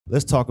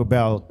let's talk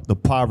about the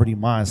poverty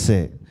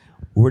mindset.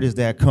 Where does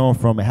that come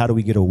from, and how do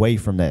we get away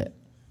from that?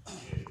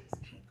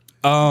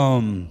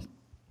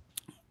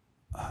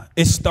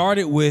 It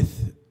started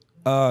with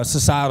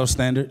societal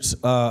standards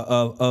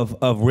of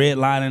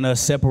redlining us,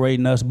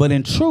 separating us. But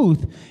in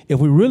truth, if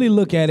we really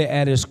look at it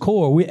at its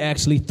core, we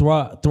actually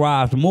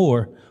thrived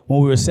more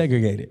when we were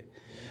segregated.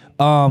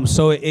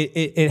 So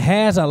it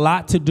has a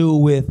lot to do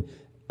with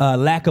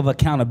lack of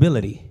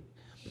accountability.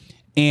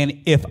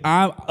 And if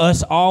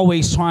us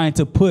always trying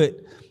to put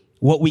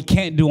what we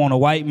can't do on a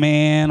white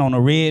man, on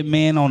a red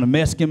man, on a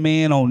Mexican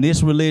man, on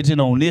this religion,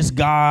 on this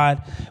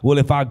God. Well,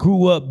 if I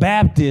grew up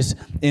Baptist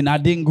and I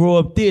didn't grow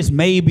up this,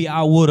 maybe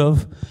I would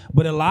have.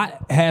 But a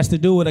lot has to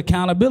do with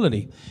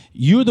accountability.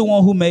 You're the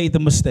one who made the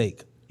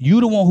mistake. You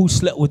the one who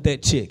slept with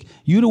that chick.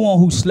 You the one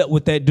who slept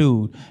with that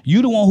dude.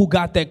 You the one who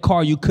got that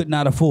car you could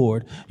not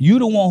afford. You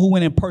the one who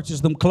went and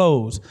purchased them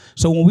clothes.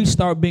 So when we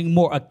start being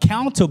more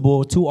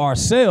accountable to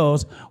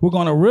ourselves, we're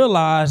going to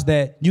realize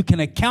that you can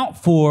account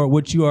for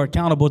what you are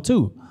accountable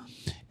to.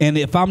 And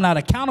if I'm not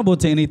accountable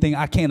to anything,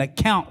 I can't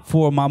account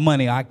for my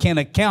money. I can't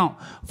account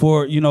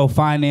for,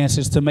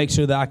 finances to make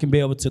sure that I can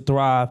be able to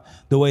thrive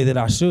the way that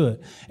I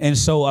should. And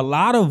so a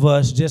lot of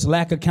us just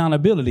lack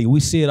accountability. We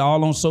see it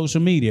all on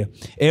social media.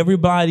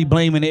 Everybody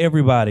blaming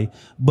everybody,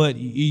 but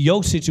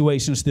your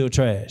situation's still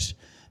trash.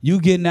 You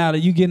getting out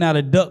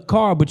a duck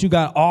car, but you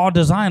got all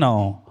designer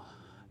on.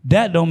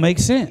 That don't make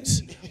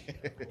sense.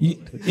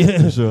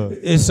 Sure.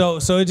 And so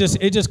it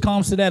just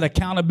comes to that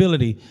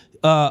accountability.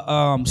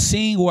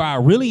 Seeing where I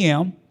really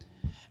am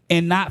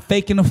and not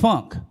faking the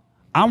funk.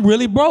 I'm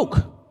really broke.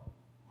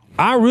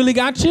 I really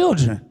got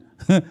children.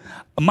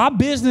 My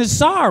business,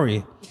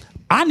 sorry.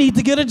 I need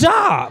to get a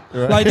job.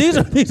 Right. Like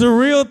these are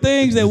real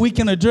things that we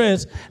can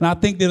address, and I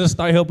think that'll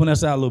start helping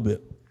us out a little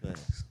bit.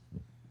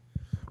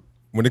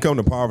 When it comes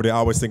to poverty, I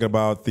always think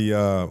about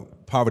the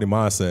poverty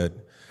mindset.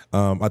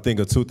 I think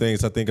of two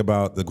things. I think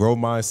about the growth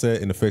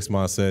mindset and the fixed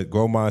mindset.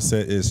 Growth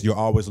mindset is you're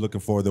always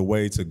looking for the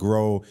way to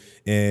grow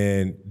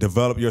and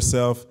develop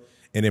yourself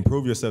and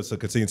improve yourself to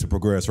continue to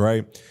progress,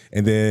 right?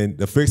 And then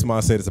the fixed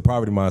mindset is the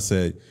poverty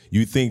mindset.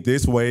 You think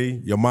this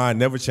way, your mind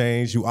never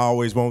changes. You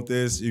always want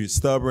this. You're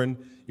stubborn.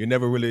 You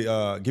never really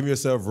give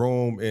yourself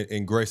room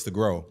and grace to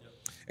grow.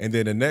 And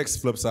then the next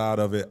flip side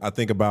of it, I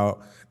think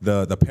about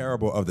the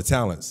parable of the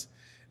talents.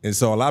 And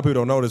so a lot of people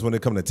don't know this when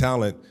it comes to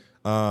talent.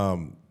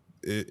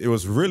 It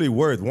was really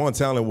worth. One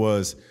talent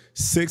was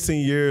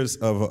 16 years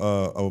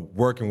of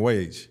working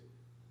wage.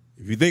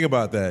 If you think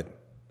about that,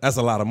 that's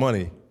a lot of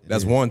money.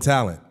 That's one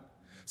talent.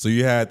 So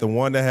you had the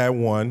one that had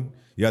one,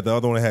 you had the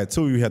other one that had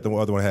two, you had the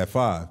other one that had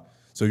five.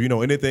 So if you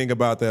know anything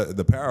about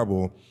the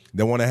parable,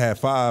 the one that had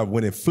five,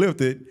 when it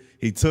flipped it,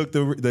 he took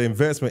the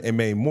investment and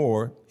made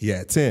more. He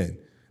had 10.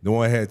 The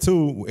one that had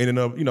two ended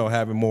up,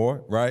 having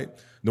more, right?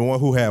 The one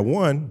who had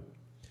one,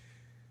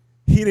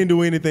 he didn't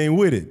do anything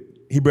with it.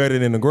 He buried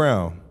it in the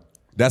ground.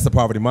 That's the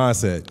poverty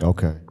mindset.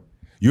 Okay.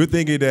 You're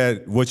thinking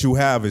that what you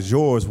have is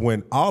yours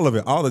when all of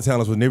it, all the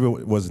talents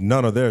was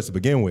none of theirs to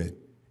begin with.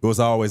 It was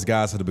always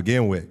God's to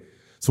begin with.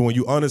 So when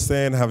you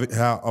understand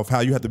how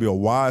you have to be a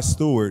wise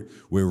steward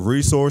with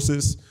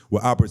resources,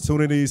 with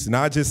opportunities,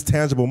 not just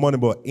tangible money,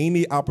 but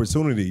any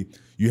opportunity,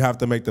 you have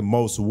to make the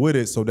most with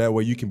it so that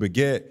way you can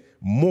beget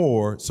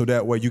more, so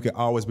that way you can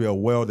always be a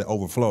well that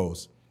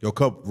overflows. Your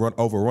cup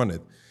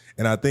overrunneth.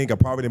 And I think a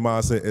poverty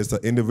mindset is the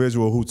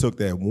individual who took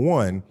that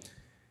one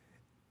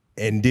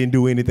and didn't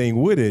do anything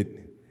with it.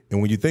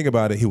 And when you think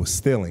about it, he was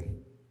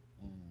stealing.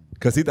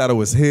 Because he thought it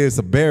was his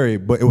to bury,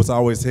 but it was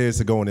always his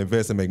to go and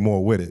invest and make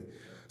more with it.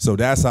 So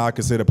that's how I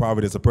consider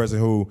poverty as a person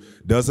who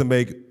doesn't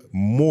make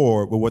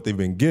more with what they've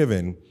been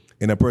given,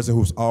 and a person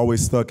who's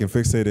always stuck and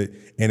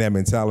fixated in that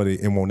mentality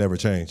and won't never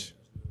change.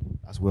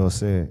 That's well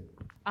said.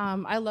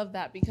 I love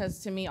that, because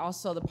to me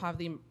also the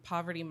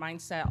poverty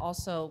mindset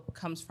also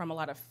comes from a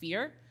lot of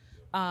fear.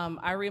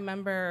 I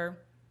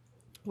remember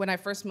when I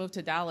first moved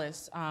to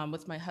Dallas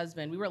with my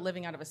husband, we were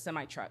living out of a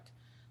semi-truck.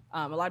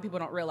 A lot of people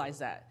don't realize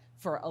that,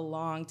 for a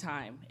long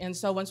time. And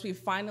so once we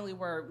finally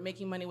were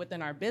making money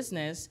within our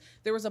business,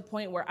 there was a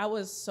point where I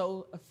was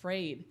so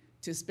afraid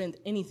to spend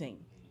anything.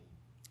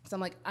 So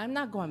I'm like, I'm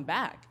not going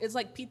back. It's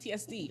like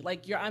PTSD,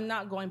 like I'm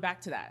not going back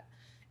to that.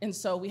 And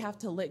so we have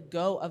to let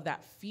go of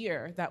that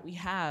fear that we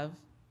have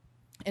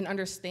and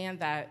understand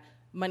that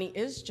money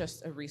is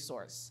just a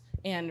resource.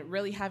 And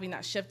really having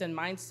that shift in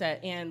mindset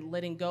and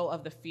letting go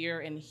of the fear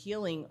and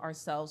healing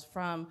ourselves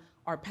from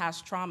our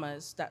past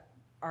traumas that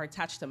are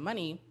attached to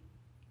money,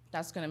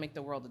 that's gonna make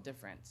the world a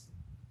difference.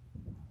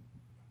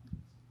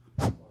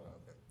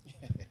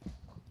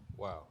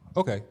 Wow.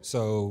 Okay,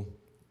 so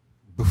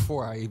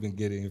before I even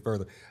get any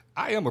further,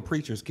 I am a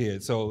preacher's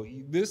kid, so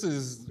this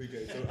is,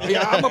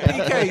 yeah, I'm a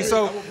PK,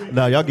 so.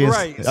 No, y'all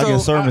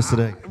get sermons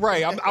today.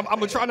 Right, I'm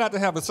gonna try not to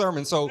have a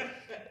sermon, so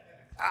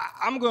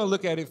I'm gonna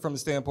look at it from the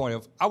standpoint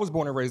of, I was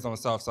born and raised on the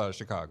south side of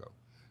Chicago,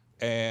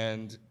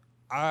 and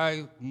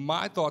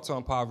my thoughts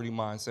on poverty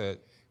mindset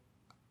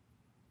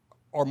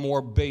are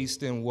more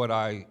based in what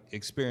I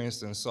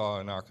experienced and saw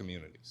in our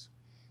communities.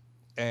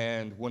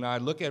 And when I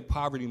look at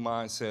poverty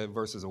mindset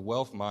versus a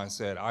wealth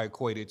mindset, I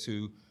equate it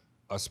to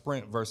a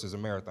sprint versus a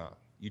marathon.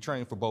 You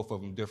train for both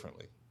of them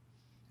differently.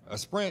 A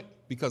sprint,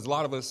 because a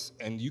lot of us,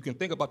 and you can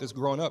think about this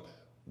growing up,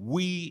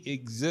 we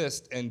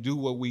exist and do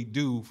what we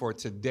do for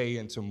today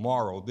and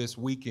tomorrow, this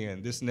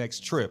weekend, this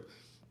next trip,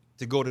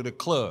 to go to the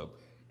club.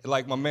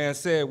 Like my man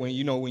said, when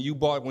you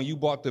bought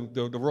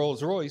the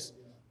Rolls Royce,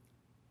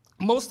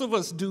 most of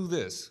us do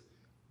this.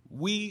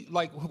 We,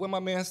 like what my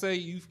man say,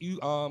 you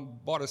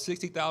bought a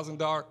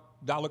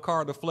 $60,000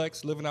 car to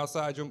flex, living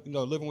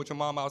with your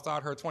mom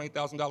outside her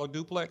 $20,000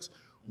 duplex.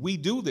 We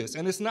do this,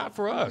 and it's not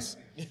for us.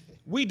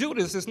 We do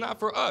this, it's not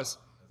for us.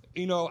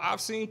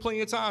 I've seen plenty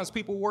of times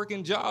people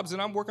working jobs,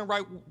 and I'm working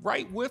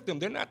right with them.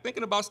 They're not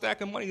thinking about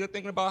stacking money. They're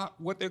thinking about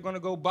what they're going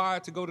to go buy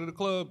to go to the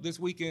club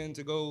this weekend,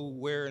 to go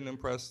wear and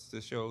impress,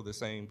 to show the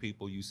same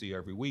people you see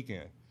every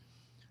weekend.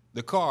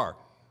 The car.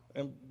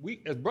 And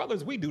we, as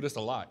brothers, we do this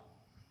a lot.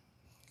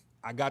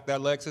 I got that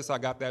Lexus, I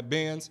got that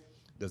Benz.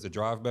 Does it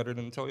drive better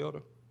than a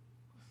Toyota?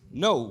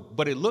 No,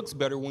 but it looks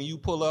better when you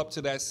pull up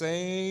to that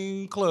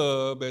same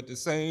club at the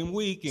same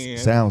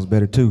weekend. Sounds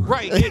better too.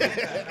 Right.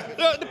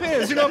 It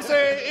depends, you know what I'm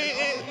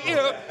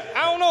saying?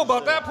 I don't know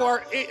about that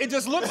part. It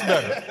just looks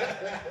better.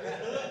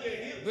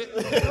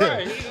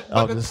 Right.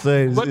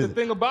 But the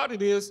thing about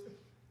it is,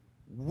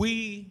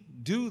 we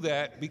do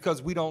that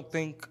because we don't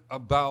think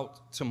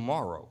about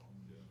tomorrow.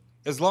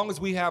 As long as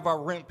we have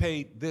our rent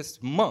paid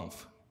this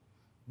month,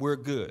 we're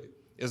good.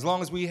 As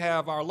long as we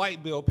have our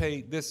light bill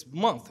paid this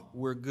month,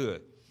 we're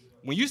good.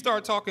 When you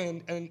start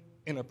talking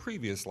in a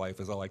previous life,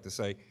 as I like to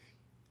say,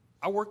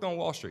 I worked on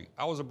Wall Street.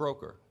 I was a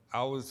broker.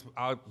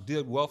 I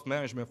did wealth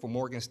management for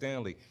Morgan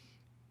Stanley.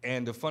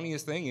 And the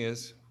funniest thing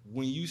is,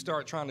 when you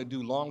start trying to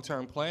do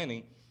long-term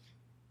planning,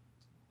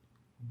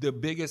 the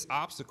biggest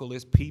obstacle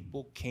is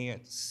people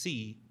can't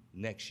see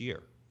next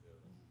year.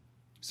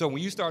 So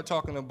when you start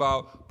talking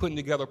about putting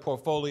together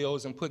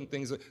portfolios and putting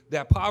things,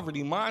 that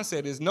poverty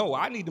mindset is, no,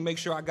 I need to make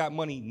sure I got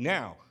money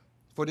now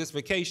for this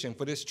vacation,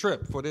 for this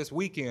trip, for this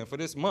weekend, for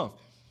this month,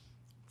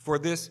 for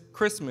this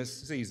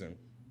Christmas season.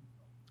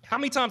 How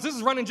many times, this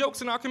is running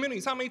jokes in our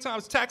communities, how many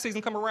times tax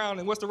season come around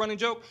and what's the running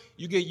joke?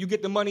 You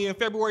get the money in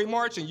February,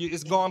 March, and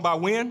it's gone by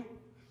when?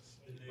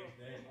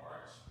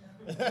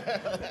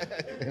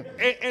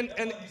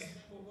 and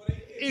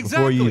exactly.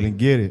 Before you even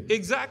get it.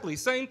 Exactly,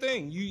 same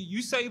thing.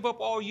 You save up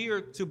all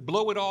year to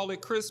blow it all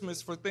at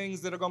Christmas for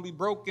things that are going to be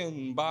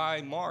broken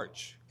by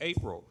March,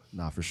 April.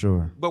 Nah, for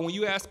sure. But when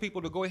you ask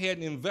people to go ahead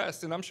and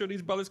invest, and I'm sure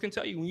these brothers can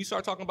tell you, when you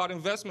start talking about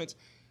investments,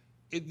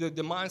 the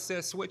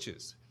mindset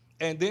switches.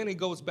 And then it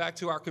goes back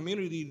to our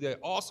community that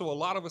also a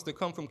lot of us that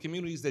come from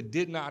communities that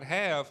did not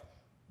have,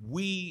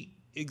 we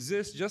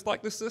exist just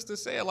like the sister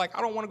said. Like,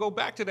 I don't want to go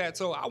back to that,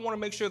 so I want to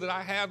make sure that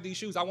I have these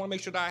shoes. I want to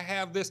make sure that I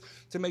have this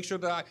to make sure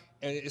that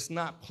and it's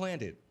not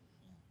planted.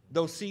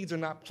 Those seeds are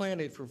not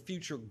planted for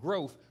future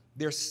growth.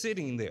 They're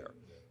sitting there.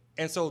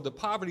 And so the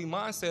poverty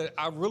mindset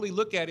I really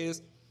look at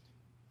is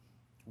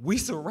we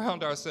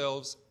surround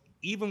ourselves,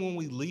 even when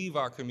we leave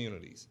our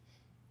communities.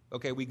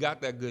 Okay, we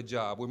got that good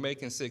job. We're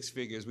making 6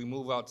 figures. We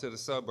move out to the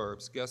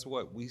suburbs. Guess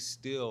what? We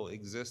still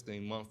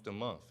existing month to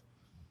month.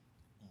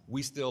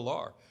 We still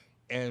are.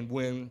 And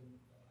when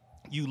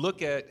you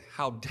look at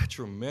how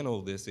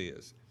detrimental this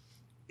is,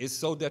 it's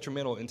so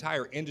detrimental.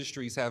 Entire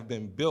industries have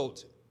been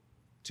built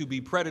to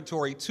be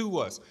predatory to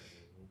us.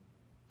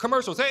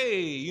 Commercials, hey,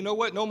 you know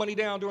what? No money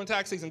down during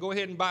tax season. Go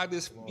ahead and buy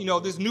this,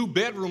 this new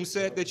bedroom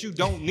set that you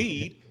don't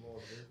need.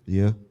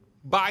 Yeah.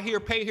 Buy here,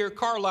 pay here,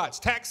 car lots.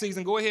 Tax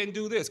season, go ahead and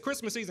do this.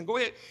 Christmas season, go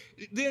ahead.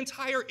 The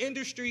entire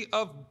industry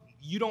of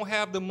you don't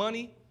have the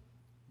money,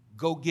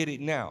 go get it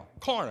now.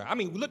 Klarna. I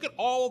mean, look at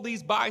all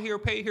these buy here,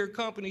 pay here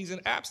companies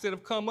and apps that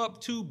have come up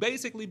to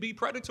basically be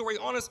predatory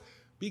on us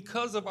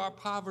because of our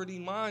poverty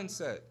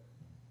mindset.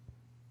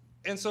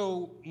 And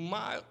so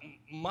my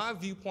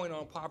viewpoint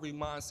on poverty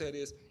mindset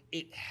is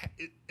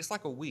it's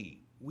like a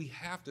weed. We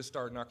have to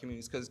start in our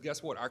communities because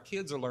guess what? Our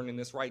kids are learning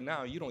this right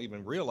now. You don't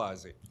even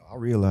realize it. I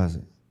realize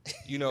it.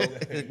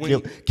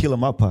 When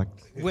my pocket.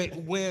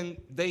 When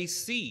they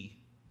see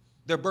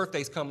their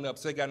birthday's coming up,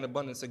 so they got an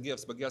abundance of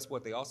gifts, but guess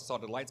what? They also saw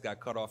the lights got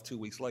cut off 2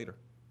 weeks later.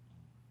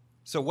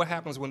 So what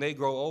happens when they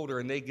grow older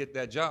and they get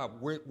that job?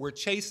 We're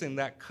chasing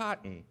that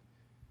cotton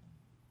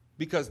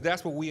because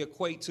that's what we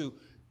equate to.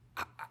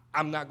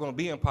 I'm not going to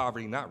be in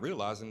poverty, not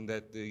realizing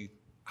that the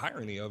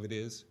irony of it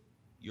is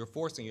you're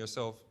forcing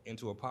yourself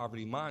into a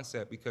poverty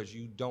mindset because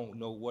you don't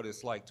know what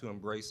it's like to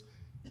embrace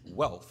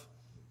wealth.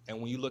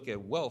 And when you look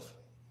at wealth,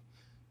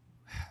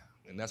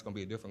 and that's going to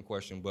be a different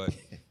question, but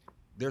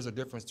there's a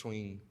difference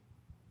between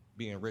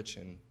being rich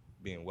and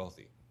being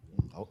wealthy.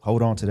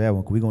 Hold on to that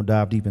one. We're going to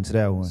dive deep into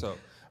that one. So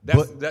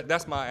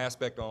that's my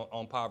aspect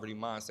on poverty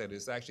mindset.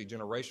 It's actually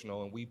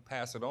generational, and we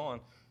pass it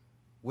on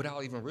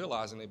without even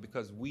realizing it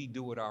because we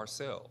do it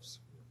ourselves.